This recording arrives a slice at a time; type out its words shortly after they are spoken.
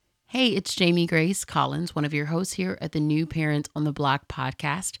Hey, it's Jamie Grace Collins, one of your hosts here at the New Parents on the Block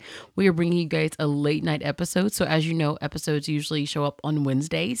podcast. We are bringing you guys a late night episode. So, as you know, episodes usually show up on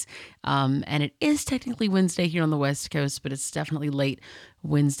Wednesdays. And it is technically Wednesday here on the West Coast, but it's definitely late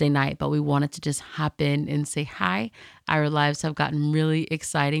Wednesday night. But we wanted to just hop in and say hi. Our lives have gotten really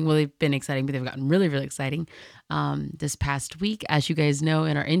exciting. Well, they've been exciting, but they've gotten really, really exciting this past week. As you guys know,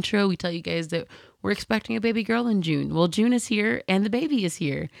 in our intro, we tell you guys that we're expecting a baby girl in June. Well, June is here and the baby is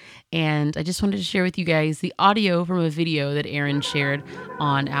here. And I just wanted to share with you guys the audio from a video that Aaron shared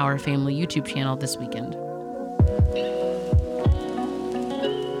on our family YouTube channel this weekend.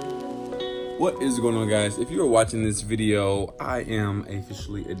 What is going on, guys? If you are watching this video, I am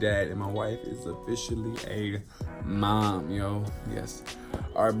officially a dad and my wife is officially a mom, Yes.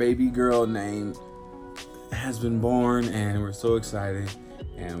 Our baby girl name has been born and we're so excited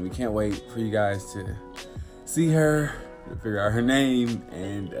and we can't wait for you guys to see her, to figure out her name,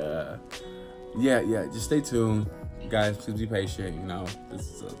 and just stay tuned. Guys, please be patient. This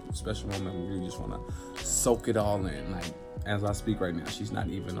is a special moment. We really just want to soak it all in. Like, as I speak right now, she's not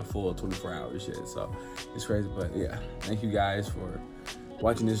even a full 24 hours yet, so it's crazy. But yeah, thank you guys for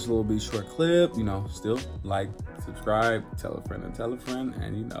watching this little bit short clip. Still like, subscribe, tell a friend,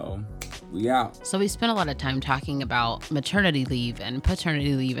 and we out. So we spent a lot of time talking about maternity leave and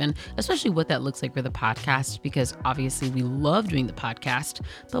paternity leave, and especially what that looks like for the podcast, because obviously we love doing the podcast,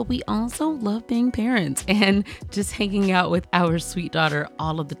 but we also love being parents and just hanging out with our sweet daughter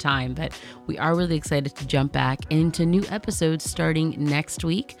all of the time. But we are really excited to jump back into new episodes starting next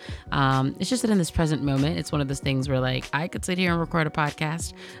week. It's just that in this present moment, it's one of those things where I could sit here and record a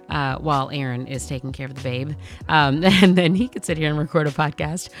podcast while Aaron is taking care of the babe. And then he could sit here and record a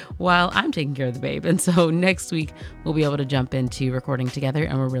podcast while I'm taking care of the babe. And so next week we'll be able to jump into recording together,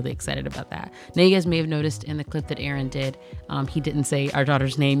 and we're really excited about that. Now, you guys may have noticed in the clip that Aaron did, he didn't say our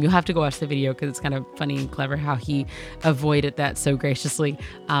daughter's name. You'll have to go watch the video because it's kind of funny and clever how he avoided that so graciously.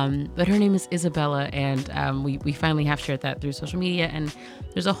 But her name is Isabella, and we finally have shared that through social media, and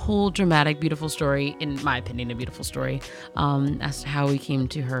there's a whole dramatic, beautiful story, in my opinion, a beautiful story, as to how we came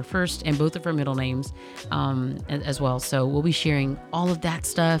to her first and both of her middle names as well. So we'll be sharing all of that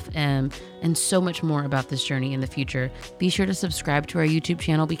stuff and so much more about this journey in the future. Be sure to subscribe to our YouTube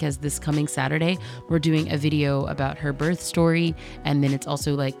channel, because this coming Saturday, we're doing a video about her birth story. And then it's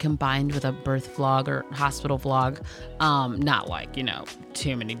also combined with a birth vlog or hospital vlog. Not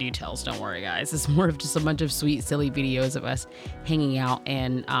too many details. Don't worry, guys. It's more of just a bunch of sweet, silly videos of us hanging out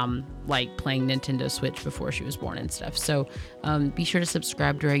and playing Nintendo Switch before she was born and stuff. So be sure to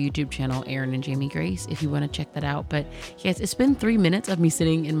subscribe to our YouTube channel, Aaron and Jamie Grace, if you want to check that out. But yes, it's been 3 minutes of me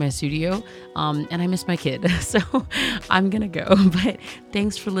sitting in my studio, and I miss my kid. So I'm going to go. But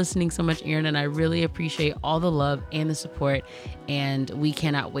thanks for listening so much, Aaron, and I really appreciate all the love and the support. And we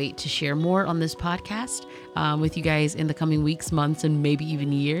cannot wait to share more on this podcast with you guys in the coming weeks, months, and maybe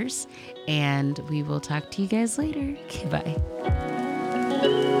even years. And we will talk to you guys later. Okay, bye.